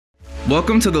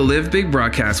Welcome to the Live Big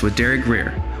broadcast with Derek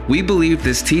Greer. We believe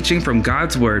this teaching from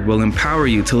God's Word will empower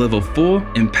you to live a full,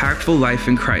 impactful life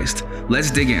in Christ. Let's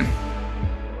dig in.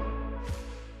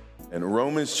 In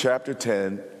Romans chapter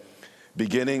 10,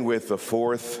 beginning with the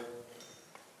 4th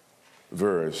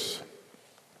verse.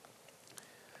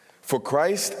 For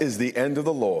Christ is the end of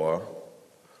the law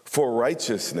for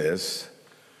righteousness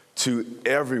to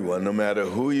everyone, no matter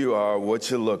who you are, what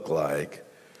you look like,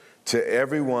 to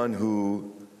everyone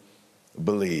who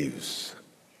believes.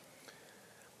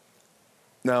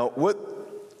 Now,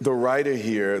 what the writer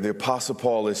here, the Apostle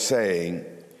Paul, is saying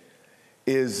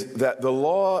is that the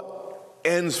law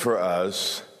ends for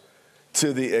us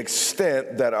to the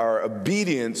extent that our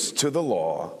obedience to the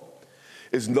law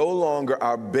is no longer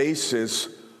our basis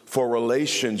for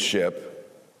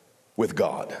relationship with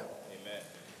God. Amen.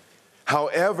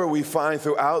 However, we find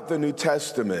throughout the New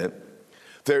Testament,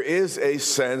 there is a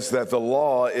sense that the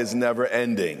law is never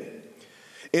ending,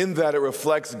 in that it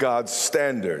reflects God's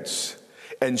standards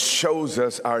and shows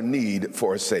us our need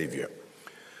for a Savior.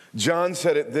 John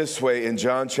said it this way in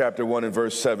John chapter 1 and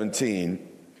verse 17,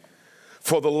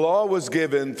 for the law was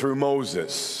given through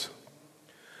Moses,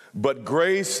 but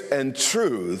grace and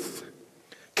truth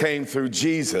came through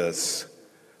Jesus,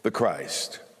 the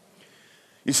Christ.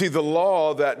 You see, the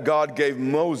law that God gave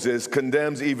Moses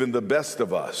condemns even the best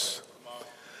of us.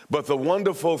 But the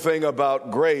wonderful thing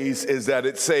about grace is that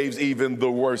it saves even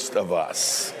the worst of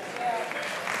us.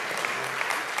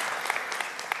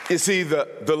 You see,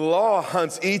 the law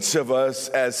hunts each of us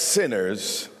as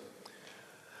sinners,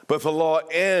 but the law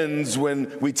ends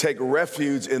when we take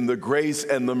refuge in the grace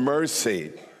and the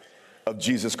mercy of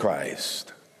Jesus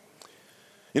Christ.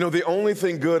 You know, the only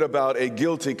thing good about a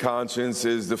guilty conscience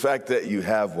is the fact that you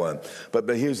have one. But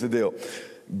here's the deal.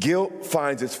 Guilt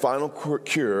finds its final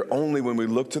cure only when we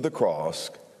look to the cross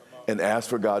and ask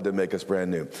for God to make us brand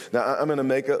new. Now, I'm going to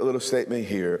make a little statement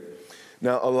here.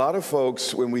 Now, a lot of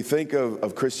folks, when we think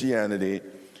of Christianity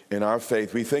and our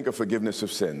faith, we think of forgiveness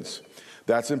of sins.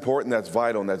 That's important, that's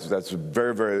vital, and that's a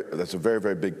very,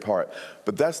 very big part.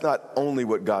 But that's not only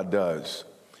what God does.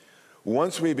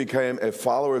 Once we became a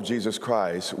follower of Jesus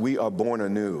Christ, we are born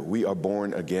anew. We are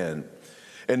born again.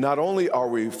 And not only are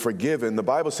we forgiven, the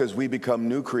Bible says we become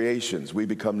new creations. We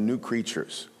become new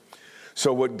creatures.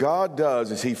 So what God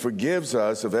does is he forgives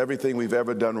us of everything we've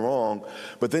ever done wrong,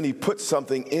 but then he puts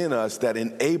something in us that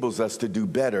enables us to do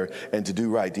better and to do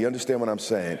right. Do you understand what I'm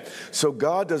saying? So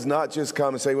God does not just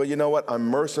come and say, well, you know what? I'm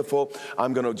merciful.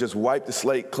 I'm going to just wipe the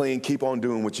slate clean. Keep on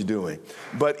doing what you're doing.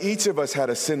 But each of us had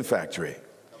a sin factory.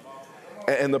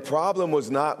 And the problem was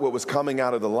not what was coming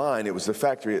out of the line. It was the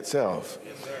factory itself.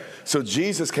 So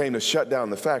Jesus came to shut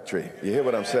down the factory. You hear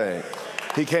what I'm saying?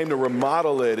 He came to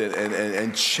remodel it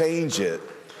and change it.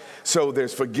 So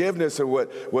there's forgiveness of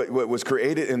what was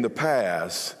created in the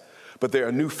past, but there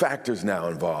are new factors now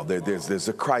involved. There's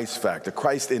a Christ factor.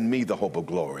 Christ in me, the hope of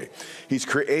glory. He's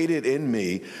created in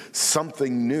me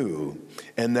something new,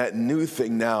 and that new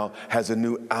thing now has a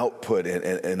new output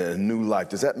and a new life.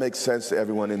 Does that make sense to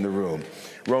everyone in the room?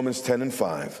 Romans 10 and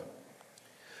 5.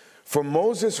 For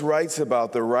Moses writes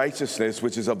about the righteousness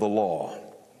which is of the law.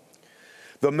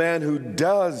 The man who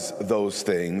does those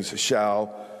things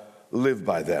shall live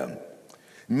by them.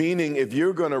 Meaning, if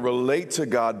you're going to relate to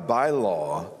God by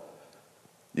law,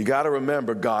 you got to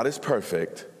remember God is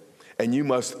perfect, and you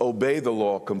must obey the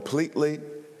law completely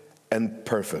and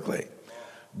perfectly.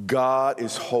 God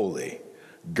is holy.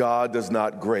 God does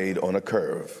not grade on a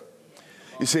curve.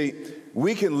 You see,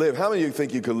 we can live. How many of you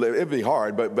think you could live? It'd be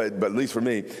hard, but at least for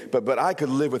me. But I could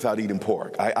live without eating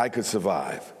pork. I could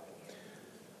survive.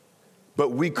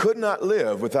 But we could not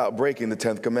live without breaking the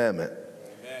 10th commandment.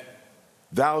 Amen.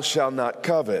 Thou shalt not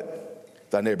covet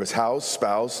thy neighbor's house,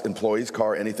 spouse, employees,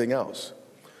 car, anything else.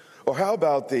 Or how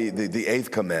about the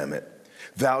 8th commandment?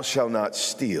 Thou shalt not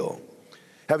steal.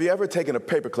 Have you ever taken a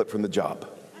paperclip from the job?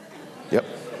 Yep.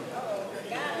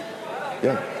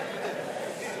 Yeah.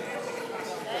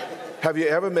 Have you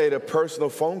ever made a personal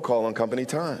phone call on company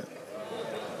time?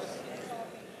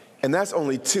 And that's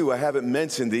only 2. I haven't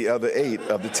mentioned the other 8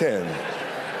 of the 10.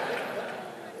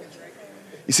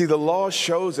 You see, the law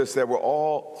shows us that we're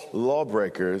all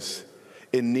lawbreakers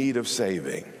in need of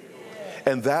saving.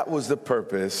 And that was the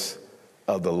purpose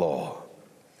of the law.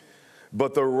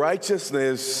 But the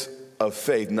righteousness of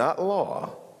faith, not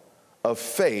law, of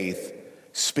faith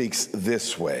speaks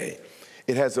this way.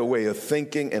 It has a way of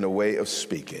thinking and a way of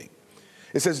speaking.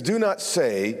 It says, do not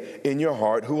say in your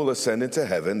heart, who will ascend into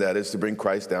heaven, that is to bring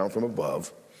Christ down from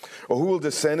above, or who will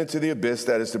descend into the abyss,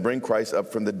 that is to bring Christ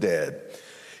up from the dead.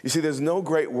 You see, there's no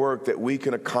great work that we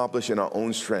can accomplish in our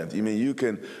own strength. You mean you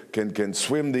can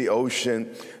swim the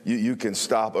ocean, you can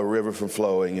stop a river from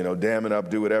flowing, dam it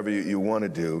up, do whatever you want to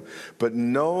do. But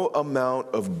no amount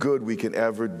of good we can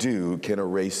ever do can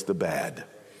erase the bad.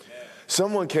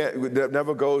 Someone that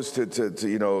never goes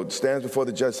to stands before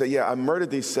the judge and say, yeah, I murdered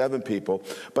these 7 people,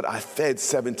 but I fed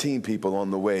 17 people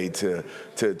on the way to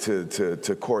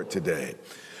court today.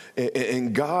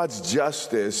 In God's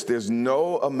justice, there's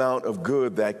no amount of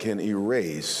good that can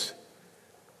erase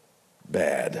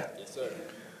bad. Yes, sir.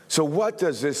 So what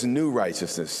does this new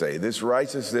righteousness say? This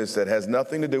righteousness that has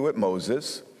nothing to do with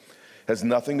Moses, has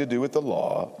nothing to do with the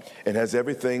law, and has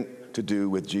everything to do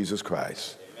with Jesus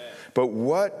Christ. Amen. But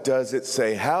what does it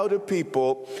say? How do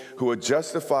people who are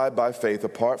justified by faith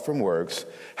apart from works,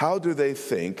 how do they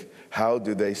think? How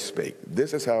do they speak?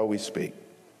 This is how we speak.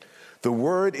 The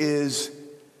word is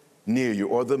near you,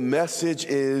 or the message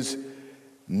is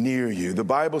near you. The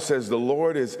Bible says the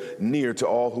Lord is near to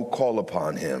all who call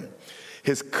upon him.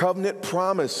 His covenant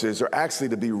promises are actually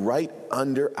to be right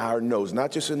under our nose,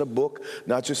 not just in a book,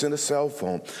 not just in a cell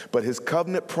phone, but his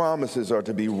covenant promises are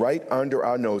to be right under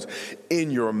our nose,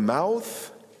 in your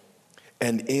mouth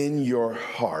and in your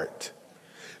heart.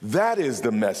 That is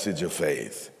the message of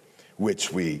faith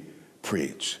which we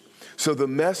preach. So the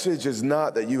message is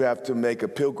not that you have to make a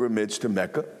pilgrimage to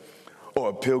Mecca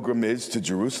or a pilgrimage to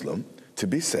Jerusalem to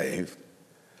be saved.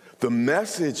 The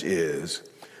message is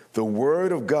the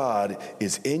word of God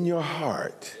is in your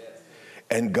heart,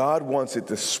 and God wants it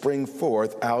to spring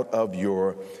forth out of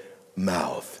your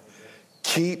mouth.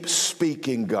 Keep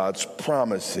speaking God's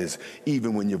promises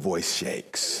even when your voice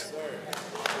shakes.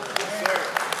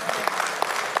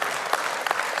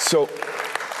 So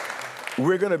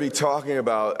we're going to be talking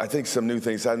about, I think, some new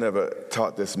things. I never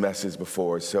taught this message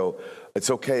before, so it's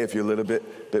okay if you're a little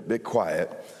bit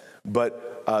quiet.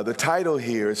 But the title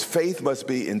here is Faith Must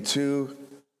Be in Two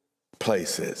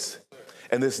Places.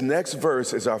 And this next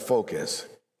verse is our focus.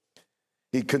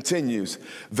 He continues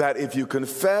that if you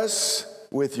confess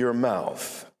with your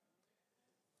mouth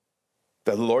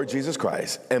the Lord Jesus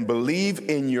Christ and believe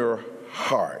in your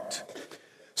heart.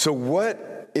 So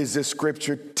what is this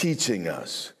scripture teaching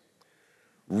us?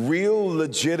 Real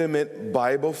legitimate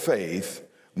Bible faith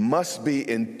must be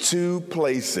in two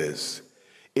places,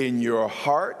 in your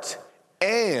heart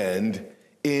and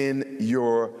in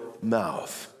your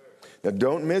mouth. Now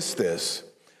don't miss this.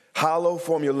 Hollow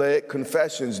formulaic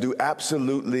confessions do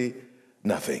absolutely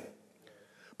nothing.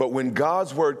 But when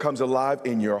God's word comes alive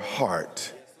in your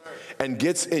heart and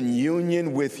gets in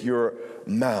union with your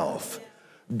mouth,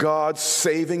 God's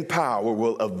saving power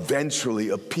will eventually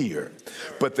appear.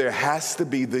 But there has to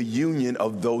be the union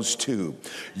of those two.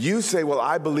 You say, well,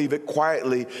 I believe it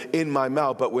quietly in my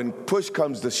mouth, but when push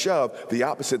comes to shove, the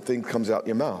opposite thing comes out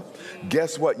your mouth.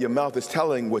 Guess what? Your mouth is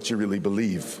telling what you really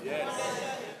believe.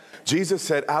 Jesus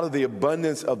said, out of the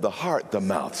abundance of the heart, the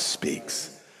mouth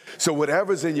speaks. So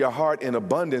whatever's in your heart in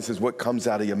abundance is what comes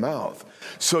out of your mouth.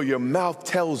 So your mouth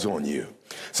tells on you.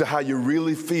 So how you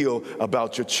really feel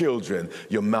about your children,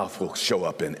 your mouth will show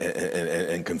up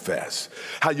and confess.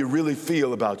 How you really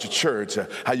feel about your church,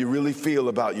 how you really feel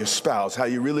about your spouse, how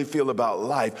you really feel about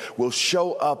life will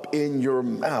show up in your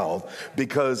mouth,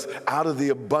 because out of the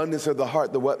abundance of the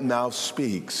heart, the what mouth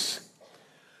speaks.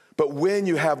 But when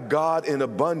you have God in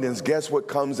abundance, guess what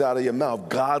comes out of your mouth?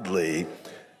 Godly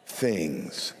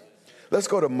things. Let's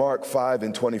go to Mark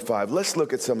 5:25. Let's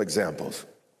look at some examples.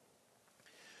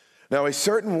 Now, a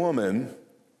certain woman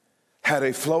had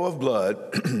a flow of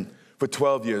blood for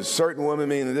 12 years. Certain woman,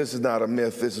 meaning this is not a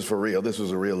myth, this is for real. This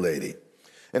was a real lady.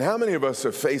 And how many of us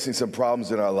are facing some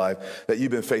problems in our life that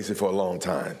you've been facing for a long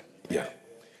time? Yeah,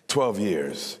 12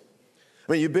 years.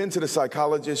 I mean, you've been to the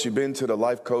psychologist, you've been to the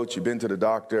life coach, you've been to the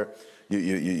doctor,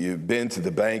 you've been to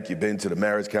the bank, you've been to the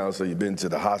marriage counselor, you've been to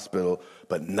the hospital,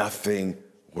 but nothing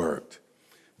worked.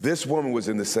 This woman was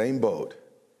in the same boat,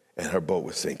 and her boat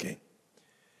was sinking.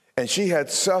 And she had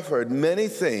suffered many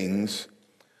things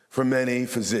from many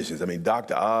physicians. I mean,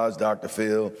 Dr. Oz, Dr.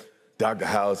 Phil, Dr.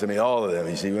 House, all of them.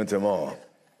 And she went to them all.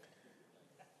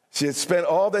 She had spent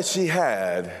all that she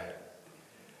had,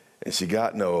 and she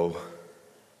got no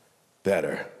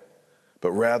better,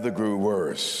 but rather grew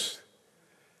worse.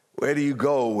 Where do you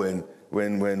go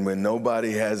when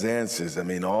nobody has answers?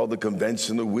 All the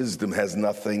conventional wisdom has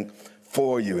nothing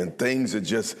for you, and things are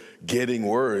just getting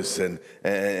worse. And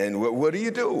what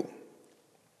do?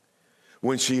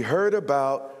 When she heard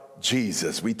about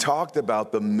Jesus, we talked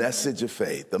about the message of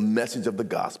faith, the message of the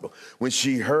gospel. When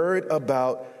she heard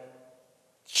about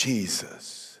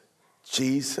Jesus,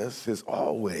 Jesus is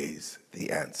always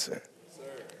the answer.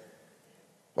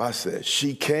 Watch this.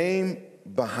 She came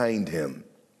behind him,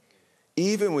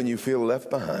 even when you feel left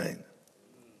behind.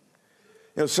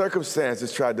 You know,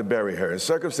 circumstances tried to bury her, and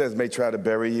circumstances may try to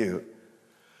bury you.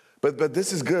 But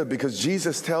this is good because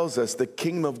Jesus tells us the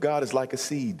kingdom of God is like a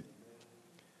seed.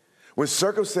 When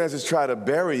circumstances try to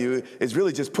bury you, it's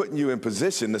really just putting you in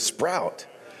position to sprout.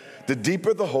 The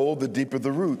deeper the hole, the deeper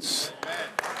the roots.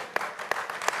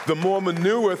 The more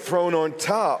manure thrown on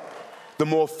top, the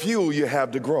more fuel you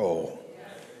have to grow.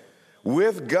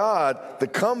 With God, the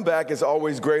comeback is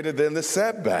always greater than the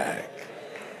setback.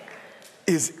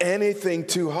 Is anything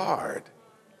too hard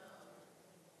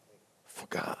for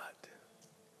God?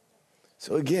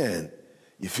 So again,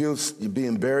 you feel you're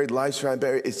being buried, life's trying to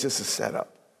bury, it's just a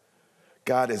setup.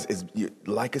 God is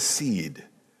like a seed.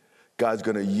 God's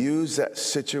going to use that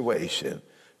situation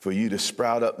for you to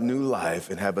sprout up new life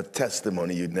and have a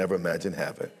testimony you'd never imagine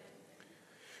having.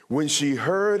 When she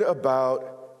heard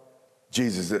about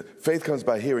Jesus, faith comes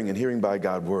by hearing and hearing by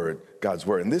God's word.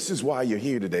 And this is why you're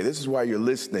here today. This is why you're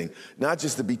listening, not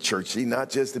just to be churchy, not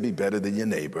just to be better than your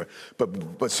neighbor,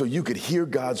 but so you could hear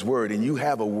God's word and you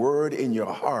have a word in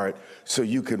your heart so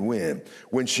you could win.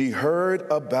 When she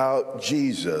heard about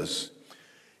Jesus,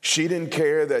 she didn't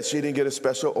care that she didn't get a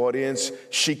special audience.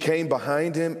 She came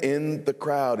behind him in the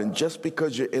crowd. And just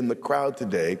because you're in the crowd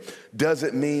today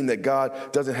doesn't mean that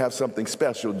God doesn't have something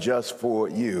special just for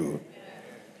you.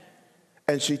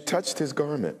 And she touched his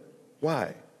garment.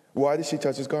 Why? Why did she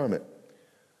touch his garment?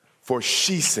 For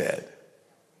she said.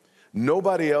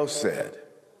 Nobody else said.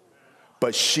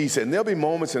 But she said. And there'll be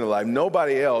moments in her life,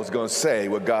 nobody else is going to say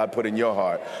what God put in your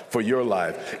heart for your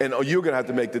life. And you're going to have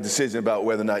to make the decision about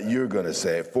whether or not you're going to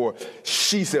say it. For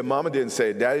she said, Mama didn't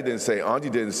say it, Daddy didn't say it, Auntie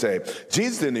didn't say it.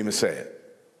 Jesus didn't even say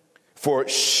it. For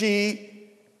she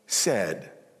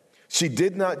said. She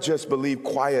did not just believe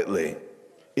quietly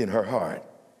in her heart.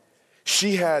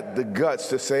 She had the guts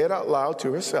to say it out loud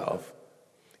to herself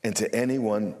and to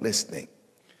anyone listening.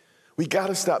 We got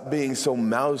to stop being so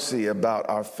mousy about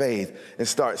our faith and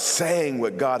start saying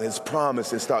what God has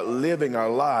promised and start living our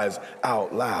lives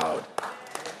out loud.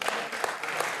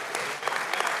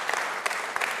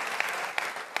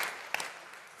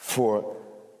 For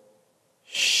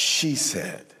she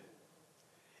said,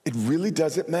 it really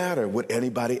doesn't matter what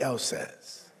anybody else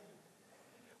says.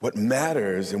 What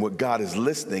matters and what God is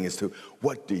listening is to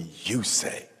what do you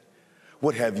say?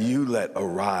 What have you let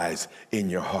arise in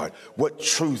your heart? What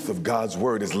truth of God's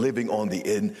word is living on the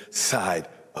inside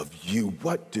of you?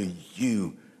 What do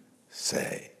you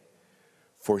say?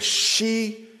 For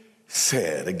she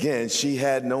said, again, she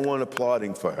had no one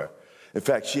applauding for her. In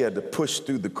fact, she had to push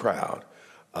through the crowd.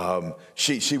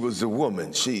 She was a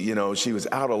woman. She was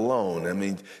out alone. I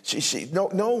mean,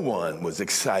 no one was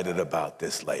excited about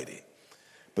this lady.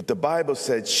 But the Bible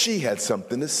said she had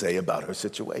something to say about her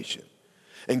situation.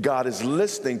 And God is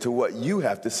listening to what you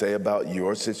have to say about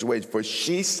your situation. For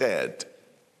she said,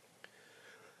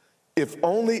 if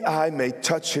only I may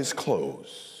touch his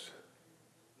clothes,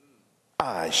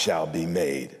 I shall be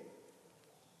made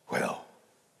well.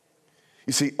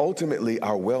 You see, ultimately,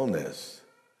 our wellness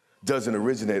doesn't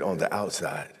originate on the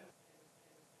outside.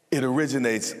 It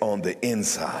originates on the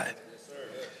inside.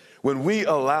 When we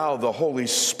allow the Holy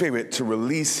Spirit to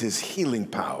release his healing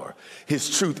power,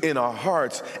 his truth in our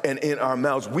hearts and in our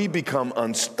mouths, we become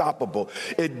unstoppable.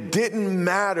 It didn't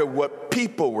matter what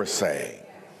people were saying.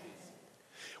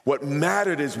 What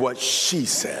mattered is what she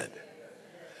said.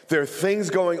 There are things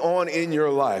going on in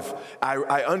your life.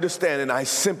 I understand and I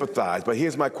sympathize, but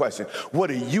here's my question.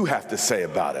 What do you have to say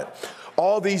about it?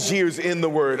 All these years in the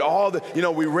Word,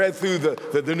 we read through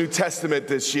the New Testament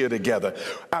this year together.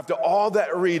 After all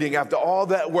that reading, after all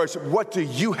that worship, what do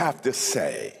you have to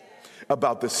say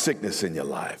about the sickness in your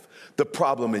life, the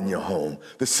problem in your home,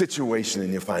 the situation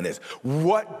in your finance?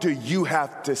 What do you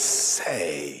have to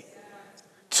say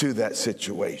to that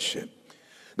situation?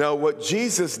 Now, what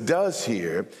Jesus does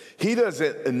here, he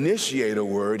doesn't initiate a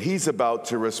word. He's about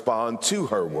to respond to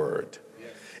her word.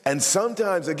 And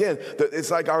sometimes, again, it's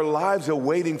like our lives are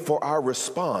waiting for our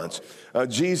response.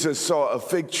 Jesus saw a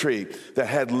fig tree that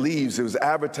had leaves. It was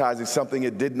advertising something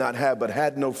it did not have, but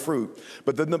had no fruit.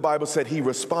 But then the Bible said he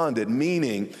responded,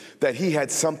 meaning that he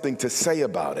had something to say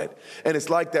about it. And it's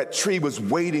like that tree was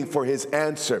waiting for his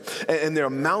answer. And there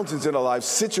are mountains in our lives,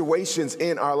 situations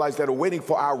in our lives that are waiting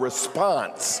for our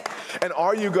response. And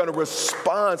are you going to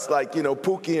respond like,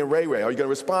 Pookie and Ray Ray? Are you going to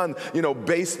respond,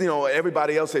 based,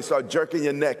 everybody else, they start jerking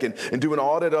your neck and doing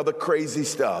all that other crazy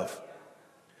stuff?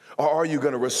 Or are you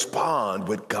going to respond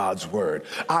with God's word?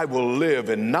 I will live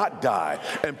and not die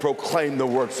and proclaim the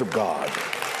works of God.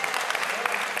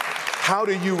 How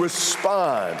do you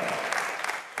respond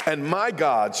and my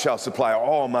God shall supply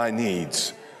all my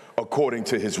needs according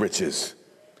to his riches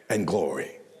and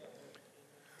glory.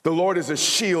 The Lord is a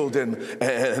shield and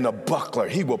a buckler.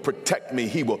 He will protect me.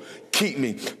 He will keep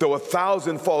me. Though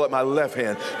 1,000 fall at my left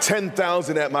hand,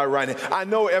 10,000 at my right hand. I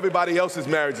know everybody else's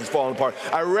marriage is falling apart.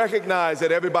 I recognize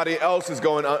that everybody else is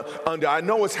going under. I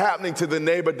know what's happening to the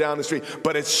neighbor down the street,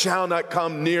 but it shall not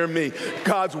come near me.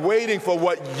 God's waiting for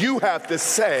what you have to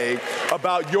say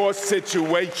about your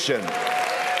situation.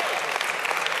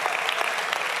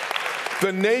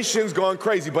 The nation's gone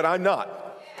crazy, but I'm not.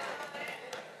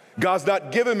 God's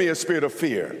not given me a spirit of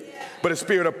fear, but a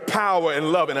spirit of power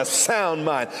and love and a sound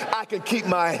mind. I can keep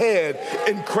my head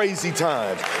in crazy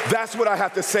times. That's what I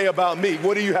have to say about me.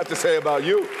 What do you have to say about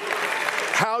you?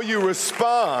 How you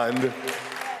respond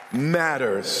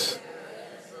matters.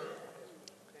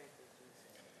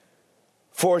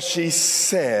 For she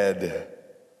said,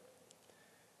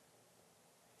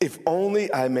 if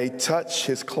only I may touch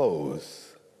his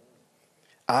clothes,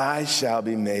 I shall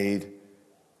be made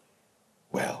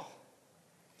well.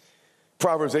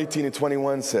 Proverbs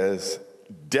 18:21 says,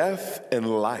 death and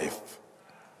life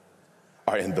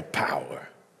are in the power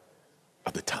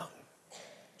of the tongue.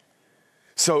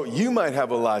 So you might have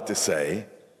a lot to say,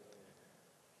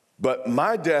 but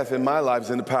my death and my life is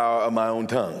in the power of my own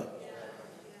tongue.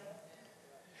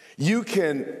 You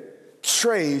can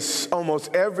trace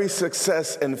almost every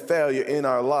success and failure in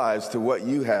our lives to what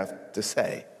you have to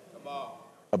say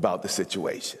about the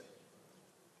situation.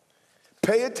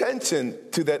 Pay attention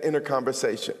to that inner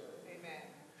conversation. Amen.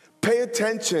 Pay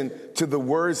attention to the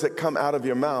words that come out of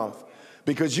your mouth,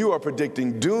 because you are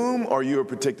predicting doom or you are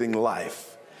predicting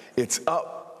life. It's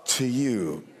up to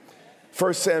you.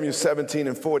 1 Samuel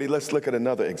 17:40, let's look at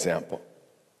another example.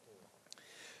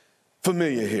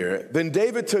 Familiar here. Then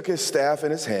David took his staff in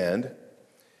his hand,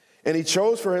 and he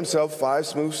chose for himself 5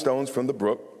 smooth stones from the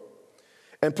brook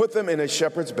and put them in a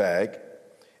shepherd's bag,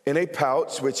 in a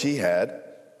pouch which he had,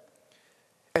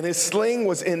 and his sling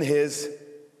was in his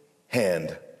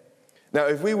hand. Now,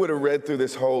 if we would have read through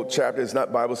this whole chapter, it's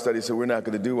not Bible study, so we're not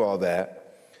going to do all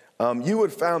that. You would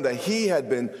have found that he had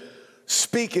been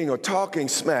speaking or talking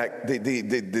smack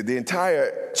the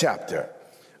entire chapter.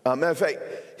 Matter of fact,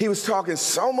 he was talking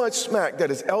so much smack that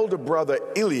his elder brother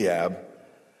Eliab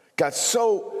got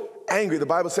so angry. The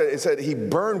Bible said he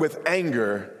burned with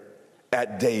anger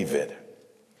at David.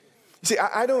 See,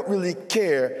 I don't really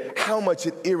care how much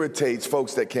it irritates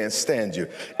folks that can't stand you.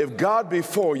 If God be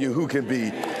for you, who can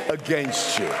be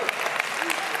against you?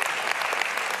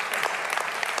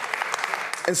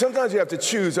 And sometimes you have to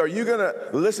choose. Are you going to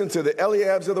listen to the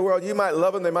Eliabs of the world? You might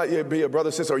love them. They might be a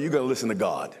brother, sister. Or are you going to listen to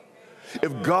God?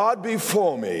 If God be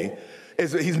for me,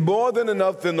 he's more than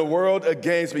enough than the world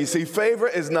against me. See, favor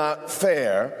is not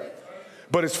fair,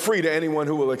 but it's free to anyone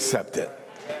who will accept it.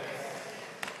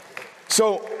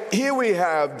 So here we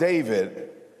have David.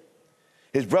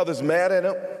 His brother's mad at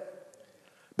him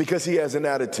because he has an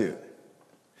attitude.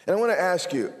 And I want to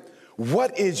ask you,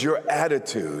 what is your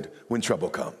attitude when trouble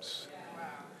comes?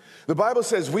 The Bible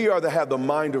says we are to have the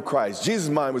mind of Christ. Jesus'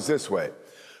 mind was this way.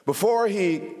 Before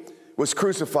he was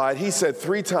crucified, he said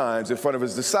 3 times in front of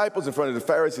his disciples, in front of the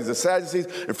Pharisees, the Sadducees,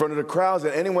 in front of the crowds,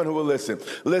 and anyone who will listen,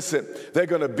 they're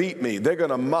going to beat me. They're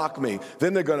going to mock me.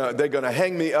 Then they're going to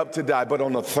hang me up to die. But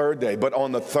on the third day, but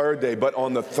on the third day, but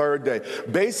on the third day.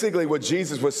 Basically, what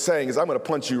Jesus was saying is, I'm going to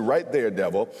punch you right there,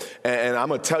 devil. And I'm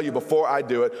going to tell you before I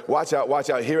do it, watch out,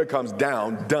 watch out. Here it comes,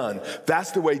 down, done.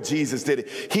 That's the way Jesus did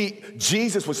it.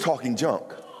 Jesus was talking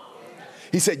junk.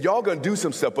 He said, y'all going to do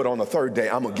some stuff, but on the third day,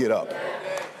 I'm going to get up.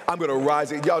 I'm going to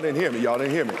rise. Y'all didn't hear me. Y'all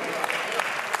didn't hear me.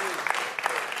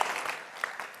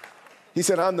 He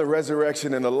said, I'm the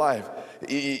resurrection and the life.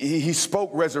 He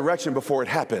spoke resurrection before it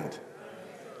happened.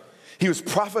 He was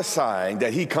prophesying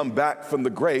that he'd come back from the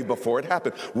grave before it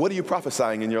happened. What are you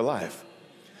prophesying in your life?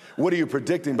 What are you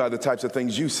predicting by the types of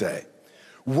things you say?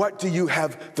 What do you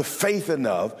have the faith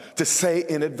enough to say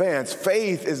in advance?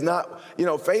 Faith is not,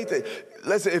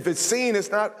 listen, if it's seen, it's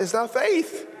not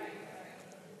faith.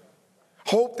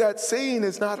 Hope that's seen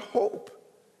is not hope.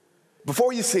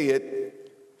 Before you see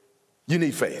it, you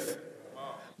need faith.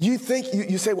 You think,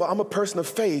 you say, well, I'm a person of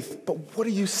faith, but what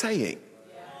are you saying?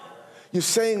 You're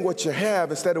saying what you have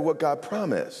instead of what God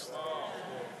promised.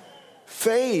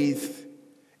 Faith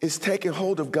is taking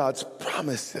hold of God's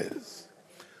promises.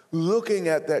 Looking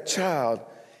at that child,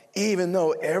 even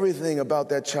though everything about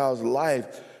that child's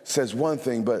life says one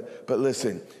thing, but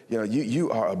listen,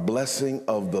 you are a blessing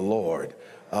of the Lord.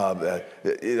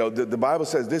 The Bible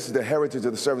says this is the heritage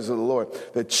of the servants of the Lord.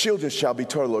 The children shall be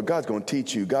taught of the Lord. God's going to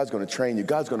teach you. God's going to train you.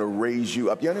 God's going to raise you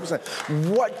up. You understand?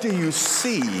 What do you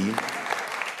see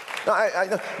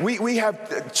We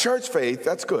have church faith,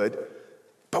 that's good,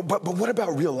 but what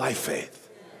about real life faith?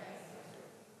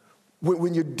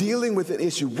 When you're dealing with an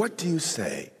issue, what do you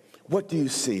say? What do you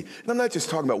see? And I'm not just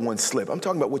talking about one slip. I'm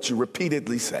talking about what you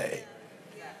repeatedly say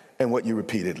and what you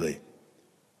repeatedly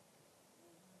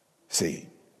see.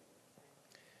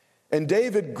 And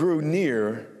David drew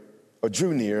near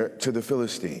to the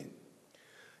Philistine.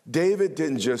 David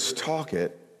didn't just talk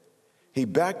it. He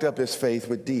backed up his faith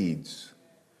with deeds.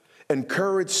 And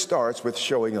courage starts with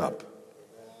showing up.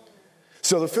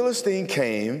 So the Philistine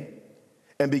came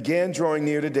and began drawing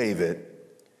near to David.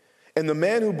 And the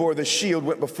man who bore the shield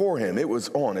went before him. It was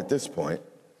on at this point.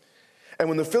 And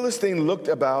when the Philistine looked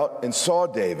about and saw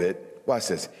David, watch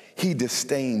this, he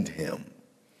disdained him.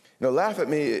 Now, laugh at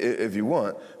me if you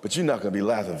want, but you're not going to be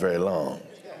laughing very long.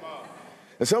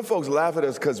 And some folks laugh at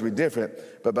us because we're different,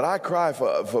 but I cry for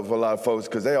a lot of folks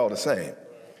because they all the same. Yes,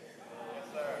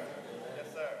 sir.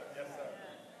 Yes, sir. Yes, sir.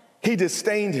 He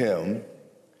disdained him,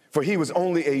 for he was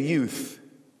only a youth,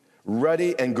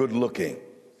 ruddy and good looking.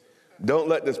 Don't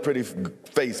let this pretty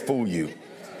face fool you.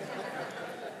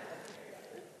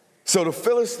 So the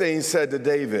Philistine said to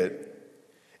David,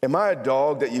 am I a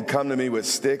dog that you come to me with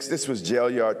sticks? This was jail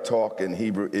yard talk in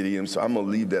Hebrew idiom, so I'm going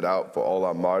to leave that out for all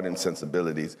our modern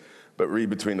sensibilities. But read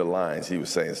between the lines, he was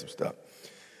saying some stuff.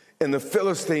 And the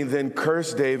Philistine then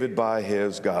cursed David by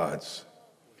his gods.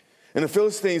 And the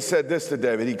Philistine said this to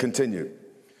David, he continued,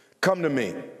 come to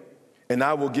me, and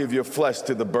I will give your flesh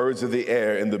to the birds of the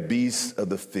air and the beasts of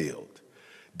the field.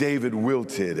 David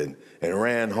wilted and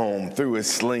ran home, threw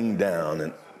his sling down,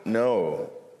 and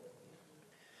no.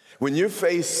 When you're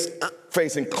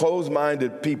facing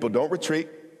closed-minded people, don't retreat,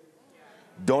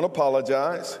 don't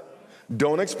apologize,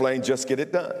 don't explain, just get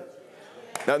it done.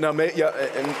 Now, maybe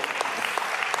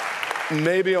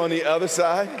on the other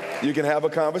side, you can have a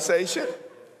conversation.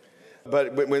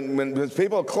 But when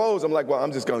people are closed, I'm like, well,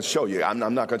 I'm just going to show you. I'm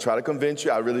not going to try to convince you.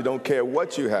 I really don't care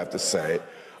what you have to say.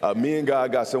 Me and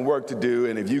God got some work to do,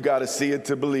 and if you got to see it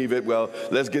to believe it, well,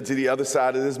 let's get to the other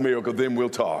side of this miracle, then we'll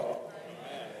talk.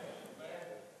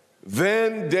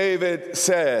 Then David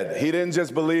said, he didn't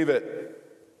just believe it.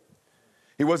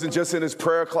 He wasn't just in his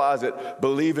prayer closet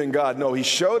believing God. No, he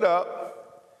showed up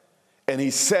and he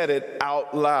said it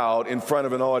out loud in front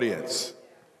of an audience.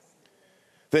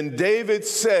 Then David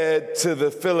said to the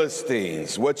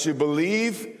Philistines, what you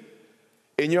believe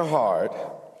in your heart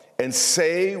and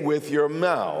say with your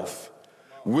mouth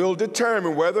will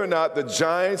determine whether or not the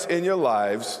giants in your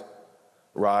lives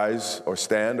rise or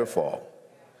stand or fall.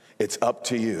 It's up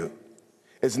to you.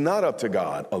 It's not up to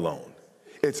God alone.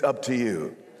 It's up to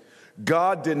you.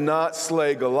 God did not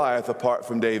slay Goliath apart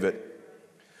from David.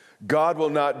 God will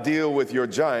not deal with your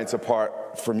giants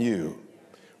apart from you.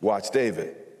 Watch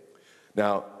David.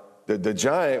 Now, the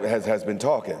giant has been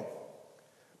talking.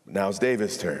 Now it's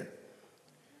David's turn.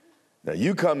 Now,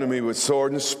 you come to me with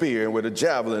sword and spear and with a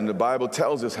javelin. The Bible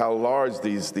tells us how large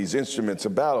these instruments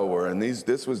of battle were, and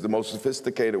this was the most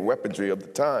sophisticated weaponry of the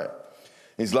time.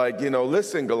 He's like,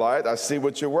 listen, Goliath, I see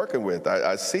what you're working with.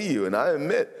 I see you, and I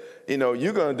admit,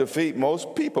 you're going to defeat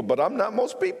most people, but I'm not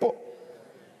most people.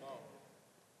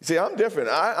 See, I'm different.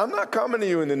 I'm not coming to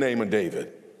you in the name of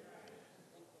David.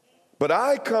 But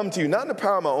I come to you, not in the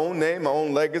power of my own name, my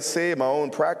own legacy, my own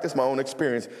practice, my own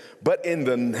experience, but in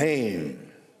the name.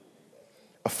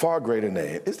 A far greater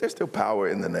name. Is there still power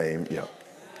in the name? Yeah.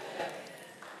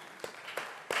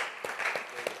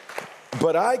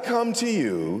 But I come to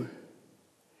you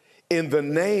in the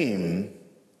name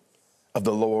of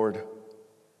the Lord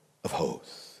of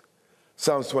hosts.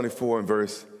 Psalms 24 and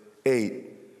verse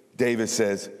 8, David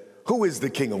says, who is the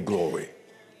King of glory?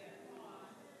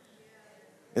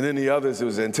 And then the others, it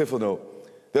was antiphonal.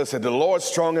 They said, the Lord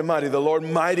strong and mighty, the Lord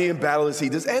mighty in battle is he.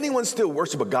 Does anyone still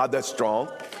worship a God that's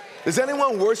strong? Does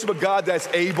anyone worship a God that's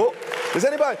able? Does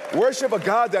anybody worship a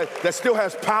God that still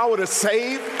has power to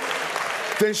save?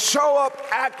 Then show up,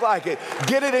 act like it.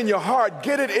 Get it in your heart,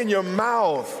 get it in your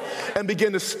mouth, and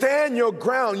begin to stand your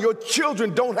ground. Your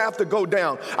children don't have to go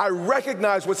down. I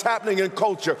recognize what's happening in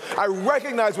culture. I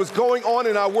recognize what's going on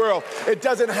in our world. It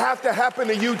doesn't have to happen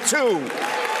to you too.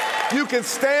 You can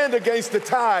stand against the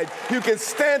tide. You can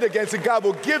stand against it. God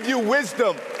will give you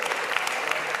wisdom.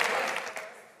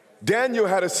 Daniel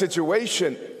had a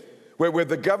situation where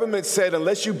the government said,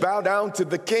 unless you bow down to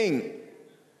the king,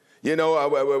 down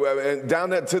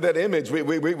to that image,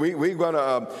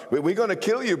 we're gonna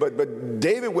kill you. But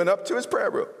David went up to his prayer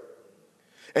room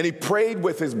and he prayed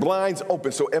with his blinds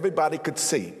open so everybody could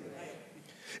see.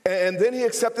 And then he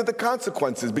accepted the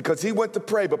consequences because he went to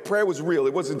pray, but prayer was real.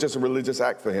 It wasn't just a religious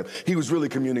act for him. He was really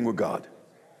communing with God.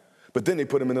 But then they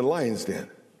put him in the lion's den.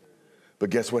 But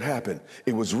guess what happened?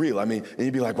 It was real. I mean, and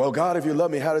you'd be like, well, God, if you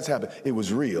love me, how does this happen? It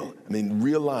was real. I mean,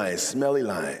 real lions, smelly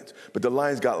lions. But the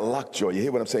lions got lockjaw. You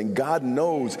hear what I'm saying? God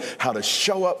knows how to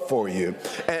show up for you.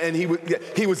 And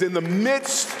he was in the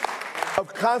midst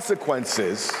of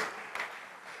consequences,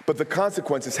 but the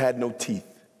consequences had no teeth.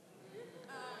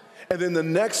 And then the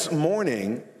next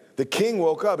morning, the king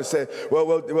woke up and said,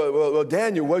 well,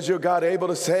 Daniel, was your God able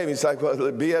to save? He's like,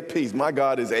 well, be at peace. My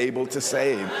God is able to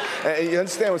save. And you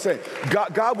understand what I'm saying?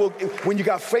 God will, when you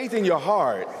got faith in your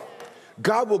heart,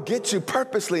 God will get you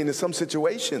purposely into some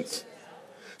situations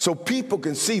so people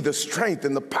can see the strength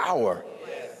and the power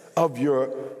of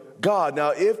your God.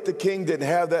 Now, if the king didn't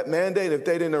have that mandate, if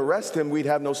they didn't arrest him, we'd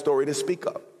have no story to speak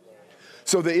of.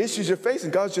 So the issues you're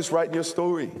facing, God's just writing your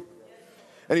story.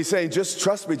 And he's saying, just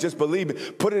trust me, just believe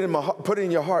me. Put it in my heart, put it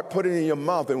in your heart, put it in your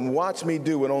mouth, and watch me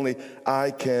do what only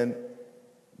I can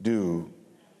do.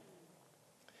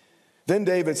 Then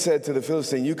David said to the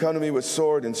Philistine, you come to me with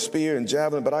sword and spear and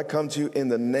javelin, but I come to you in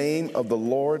the name of the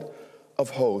Lord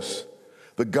of hosts,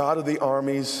 the God of the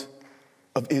armies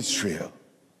of Israel.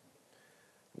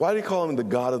 Why do you call him the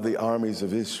God of the armies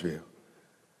of Israel?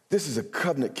 This is a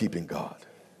covenant-keeping God.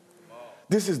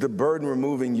 This is the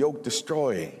burden-removing,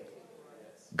 yoke-destroying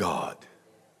God.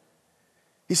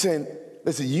 He's saying,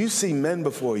 listen, you see men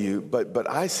before you, but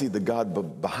I see the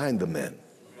God behind the men.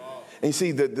 And you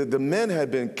see, the men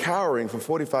had been cowering for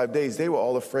 45 days. They were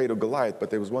all afraid of Goliath,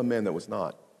 but there was one man that was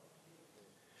not.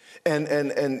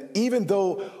 And even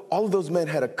though all of those men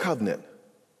had a covenant,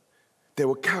 they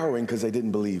were cowering because they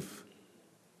didn't believe.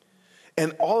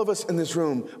 And all of us in this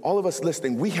room, all of us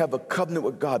listening, we have a covenant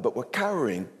with God, but we're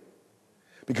cowering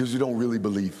because we don't really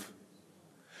believe.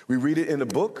 We read it in a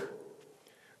book,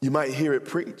 you might hear it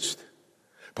preached,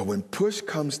 but when push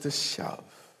comes to shove,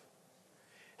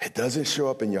 it doesn't show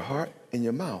up in your heart and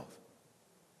your mouth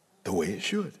the way it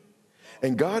should.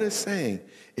 And God is saying,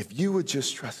 if you would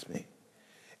just trust me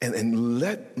and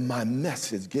let my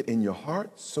message get in your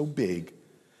heart so big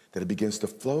that it begins to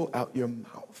flow out your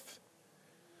mouth,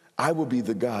 I will be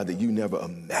the God that you never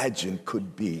imagined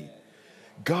could be.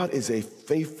 God is a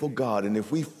faithful God, and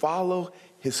if we follow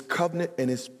his covenant and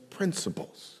his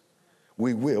principles,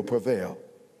 we will prevail.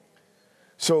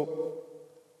 So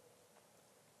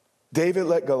David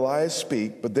let Goliath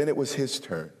speak, but then it was his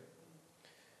turn.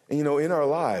 And you know, in our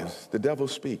lives, the devil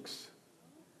speaks.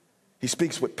 He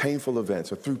speaks with painful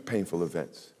events or through painful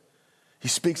events. He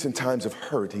speaks in times of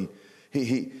hurt.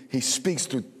 He speaks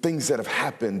through things that have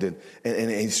happened,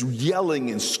 and he's yelling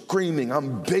and screaming,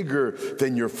 I'm bigger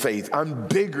than your faith. I'm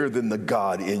bigger than the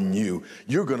God in you.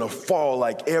 You're going to fall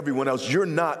like everyone else. You're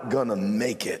not going to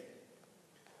make it.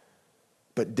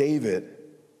 But David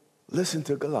listened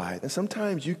to Goliath. And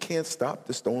sometimes you can't stop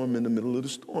the storm in the middle of the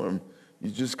storm. You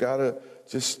just got to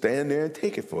just stand there and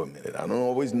take it for a minute. I don't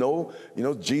always know. You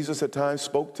know, Jesus at times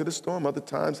spoke to the storm. Other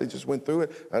times they just went through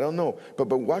it. I don't know. But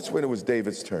watch when it was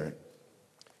David's turn.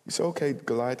 You say, okay,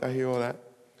 Goliath, I hear all that.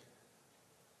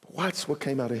 But watch what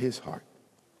came out of his heart.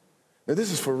 Now,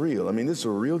 this is for real. I mean, this is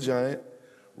a real giant,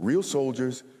 real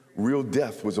soldiers, real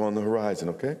death was on the horizon,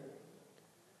 okay?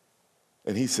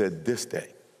 And he said, this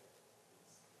day,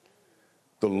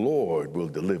 the Lord will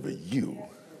deliver you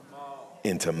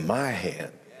into my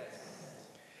hand.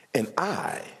 And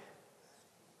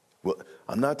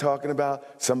I'm not talking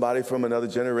about somebody from another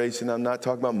generation. I'm not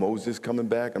talking about Moses coming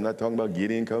back. I'm not talking about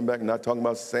Gideon coming back. I'm not talking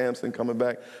about Samson coming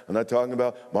back. I'm not talking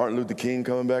about Martin Luther King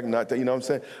coming back. You know what I'm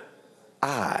saying?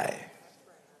 I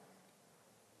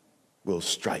will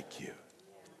strike you.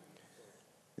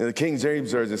 And the King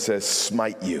James Version says,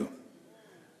 smite you.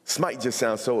 Smite just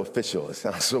sounds so official. It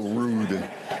sounds so rude and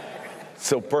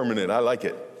so permanent. I like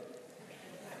it.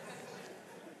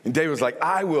 And David was like,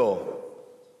 I will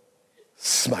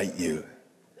smite you.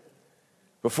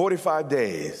 For 45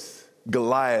 days,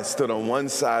 Goliath stood on one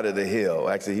side of the hill.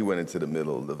 Actually, he went into the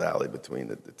middle of the valley between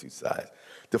the two sides,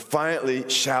 defiantly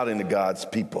shouting to God's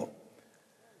people.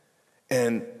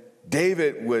 And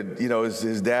David would, you know,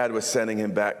 his dad was sending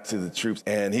him back to the troops,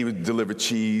 and he would deliver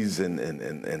cheese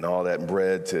and all that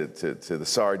bread to the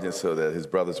sergeants so that his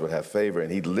brothers would have favor,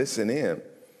 and he'd listen in.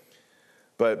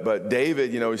 But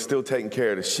David, you know, he's still taking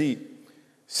care of the sheep.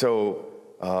 So,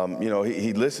 you know,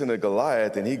 he'd listen to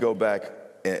Goliath, and he'd go back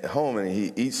at home, and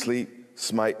he'd eat, sleep,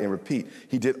 smite, and repeat.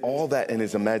 He did all that in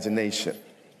his imagination.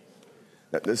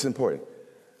 Now, this is important.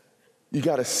 You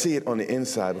got to see it on the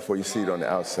inside before you see it on the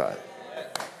outside.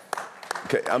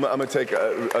 Okay, I'm going to take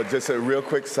just a real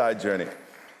quick side journey.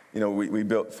 You know, we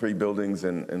built 3 buildings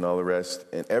and all the rest,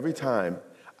 and every time,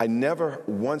 I never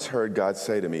once heard God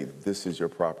say to me, this is your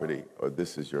property or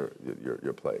this is your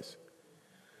place.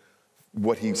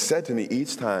 what he said to me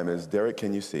each time is, Derek,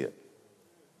 can you see it?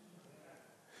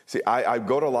 See, I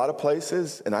go to a lot of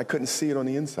places, and I couldn't see it on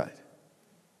the inside.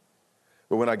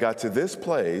 But when I got to this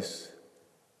place,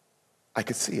 I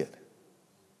could see it.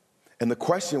 And the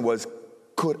question was,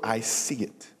 could I see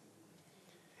it?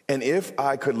 And if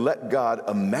I could let God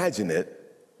imagine it,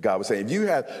 God was saying, if you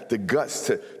have the guts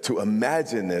to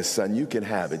imagine this, son, you can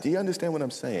have it. Do you understand what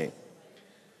I'm saying?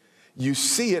 You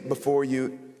see it before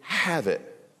you have it.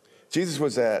 Jesus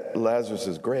was at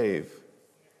Lazarus' grave,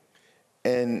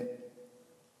 and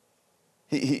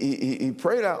he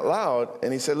prayed out loud,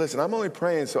 and he said, listen, I'm only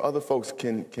praying so other folks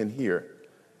can hear.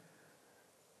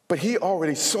 But he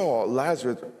already saw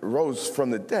Lazarus rose from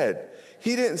the dead.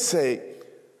 He didn't say,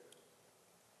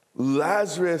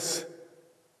 Lazarus,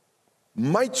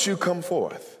 might you come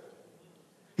forth?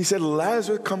 He said,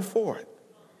 Lazarus, come forth.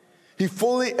 He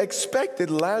fully expected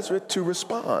Lazarus to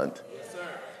respond. Yes,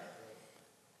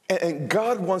 sir. And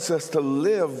God wants us to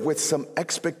live with some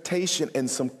expectation and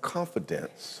some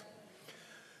confidence.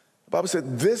 The Bible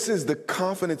said this is the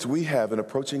confidence we have in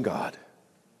approaching God.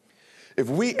 If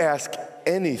we ask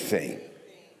anything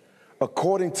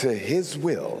according to his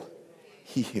will,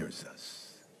 he hears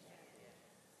us.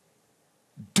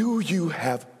 Do you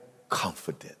have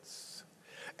confidence?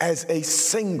 As a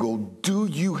single, do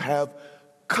you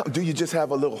just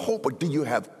have a little hope, or do you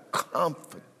have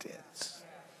confidence?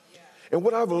 And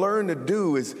what I've learned to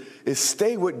do is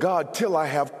stay with God till I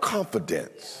have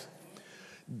confidence.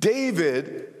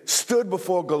 David stood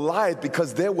before Goliath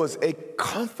because there was a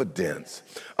confidence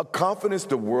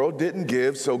the world didn't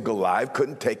give, so Goliath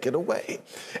couldn't take it away.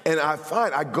 And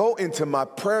I go into my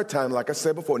prayer time, like I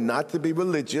said before, not to be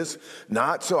religious,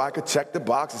 not so I could check the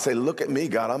box and say, look at me,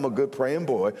 God, I'm a good praying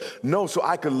boy. No, so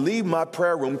I could leave my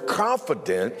prayer room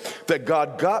confident that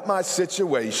God got my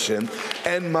situation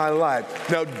and my life.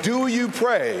 Now, do you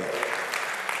pray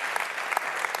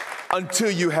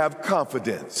until you have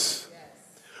confidence?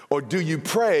 Or do you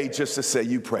pray just to say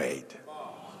you prayed?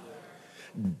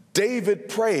 David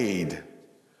prayed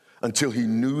until he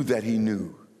knew that he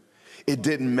knew. It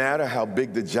didn't matter how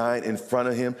big the giant in front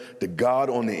of him, the God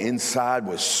on the inside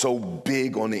was so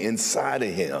big on the inside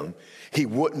of him, he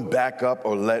wouldn't back up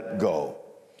or let go.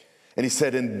 And he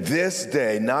said, in this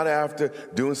day, not after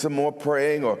doing some more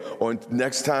praying or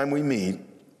next time we meet,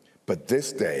 but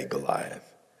this day, Goliath,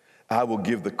 I will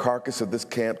give the carcass of this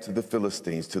camp to the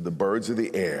Philistines, to the birds of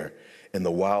the air, and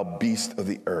the wild beasts of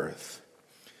the earth.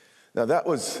 Now that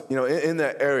was, in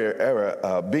that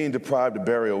era, being deprived of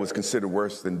burial was considered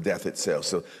worse than death itself.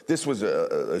 So this was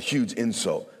a huge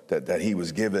insult that he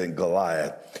was giving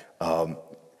Goliath. But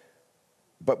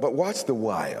watch the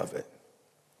why of it.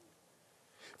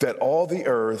 That all the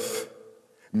earth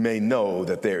may know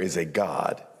that there is a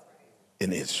God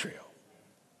in Israel.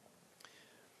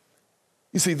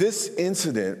 You see, this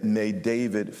incident made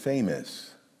David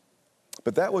famous,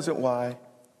 but that wasn't why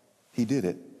he did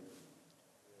it.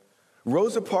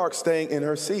 Rosa Parks staying in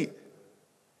her seat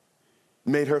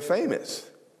made her famous,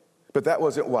 but that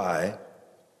wasn't why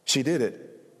she did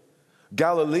it.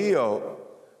 Galileo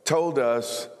told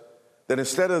us that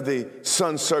instead of the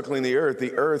sun circling the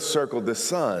earth circled the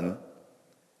sun,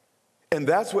 and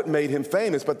that's what made him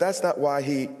famous, but that's not why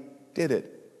he did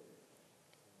it.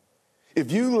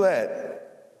 If you let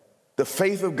the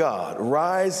faith of God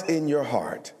rise in your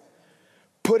heart,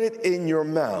 put it in your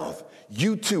mouth,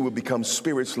 you too will become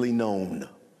spiritually known.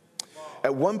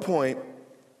 At one point,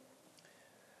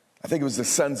 I think it was the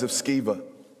sons of Sceva,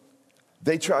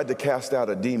 they tried to cast out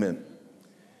a demon,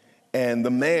 and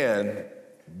the man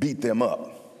beat them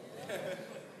up.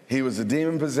 He was a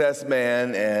demon-possessed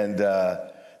man,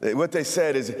 and what they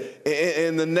said is,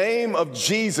 in the name of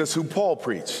Jesus, who Paul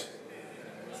preached.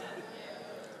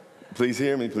 Please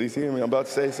hear me, I'm about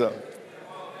to say something.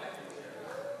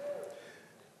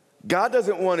 God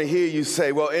doesn't want to hear you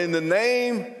say, well, in the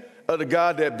name of the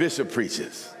God that Bishop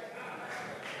preaches.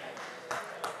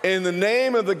 In the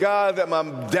name of the God that my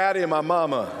daddy and my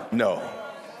mama know.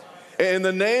 In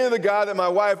the name of the God that my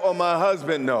wife or my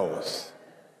husband knows.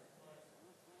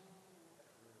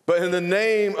 But in the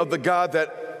name of the God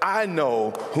that I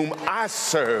know, whom I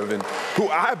serve and who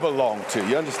I belong to.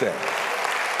 You understand?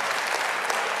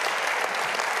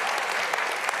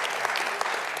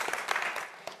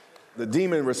 The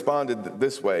demon responded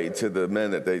this way to the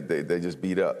men that they just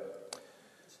beat up.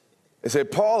 They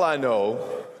said, Paul I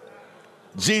know,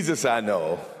 Jesus I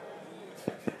know,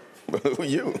 but who are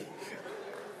you?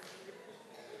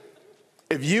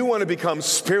 If you want to become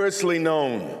spiritually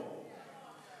known,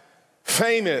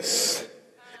 famous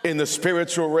in the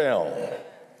spiritual realm,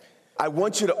 I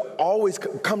want you to always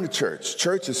come to church.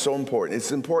 Church is so important.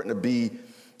 It's important to be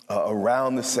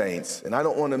around the saints. And I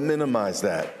don't want to minimize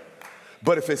that.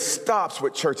 But if it stops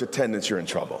with church attendance, you're in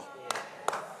trouble.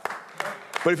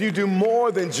 But if you do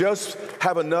more than just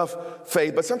have enough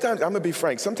faith, but sometimes, I'm going to be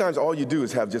frank, sometimes all you do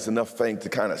is have just enough faith to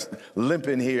kind of limp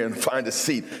in here and find a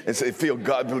seat and say, feel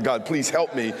God, please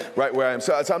help me right where I am.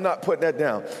 So I'm not putting that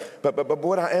down. But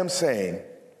what I am saying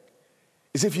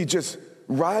is if you just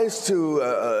rise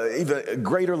to even a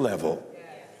greater level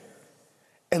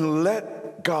and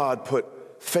let God put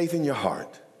faith in your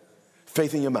heart,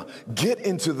 faith in your mouth. Get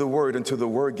into the word until the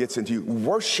word gets into you.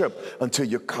 Worship until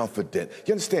you're confident.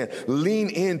 You understand? Lean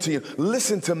into you.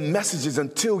 Listen to messages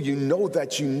until you know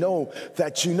that you know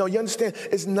that you know. You understand?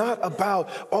 It's not about,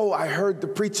 oh, I heard the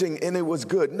preaching and it was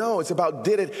good. No, it's about,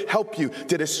 did it help you?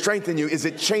 Did it strengthen you? Is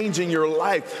it changing your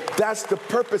life? That's the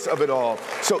purpose of it all.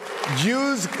 So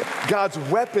use God's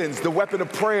weapons, the weapon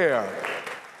of prayer,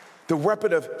 the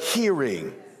weapon of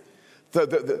hearing,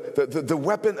 the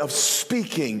weapon of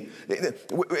speaking.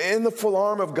 In the full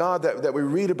armor of God that we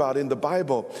read about in the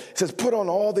Bible, it says, put on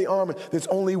all the armor. There's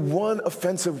only one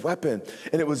offensive weapon,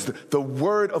 and it was the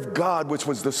word of God, which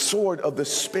was the sword of the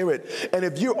Spirit. And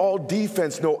if you're all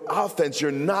defense, no offense, you're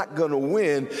not going to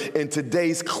win in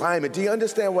today's climate. Do you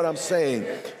understand what I'm saying?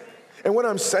 And what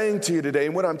I'm saying to you today,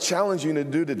 and what I'm challenging you to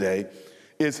do today,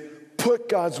 is put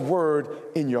God's word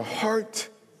in your heart.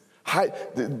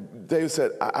 David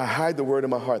said, I hide the word in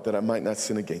my heart that I might not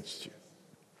sin against you.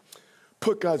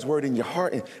 Put God's word in your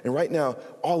heart. And right now,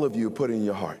 all of you put it in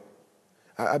your heart.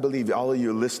 I believe all of you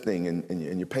are listening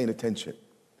and you're paying attention.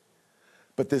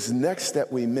 But this next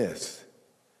step we miss,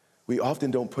 we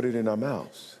often don't put it in our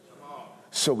mouths.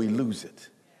 So we lose it.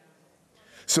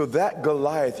 So that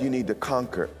Goliath you need to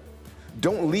conquer.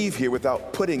 Don't leave here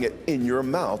without putting it in your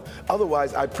mouth.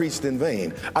 Otherwise, I preached in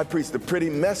vain. I preached a pretty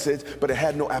message, but it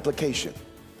had no application.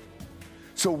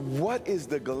 So what is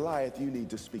the Goliath you need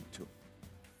to speak to?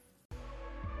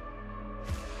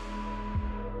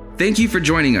 Thank you for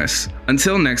joining us.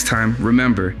 Until next time,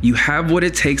 remember, you have what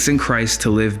it takes in Christ to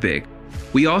live big.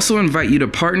 We also invite you to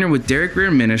partner with Derek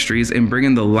Grier Ministries in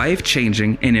bringing the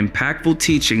life-changing and impactful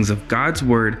teachings of God's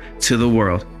Word to the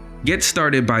world. Get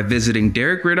started by visiting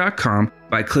DerekGrier.com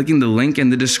by clicking the link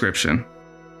in the description.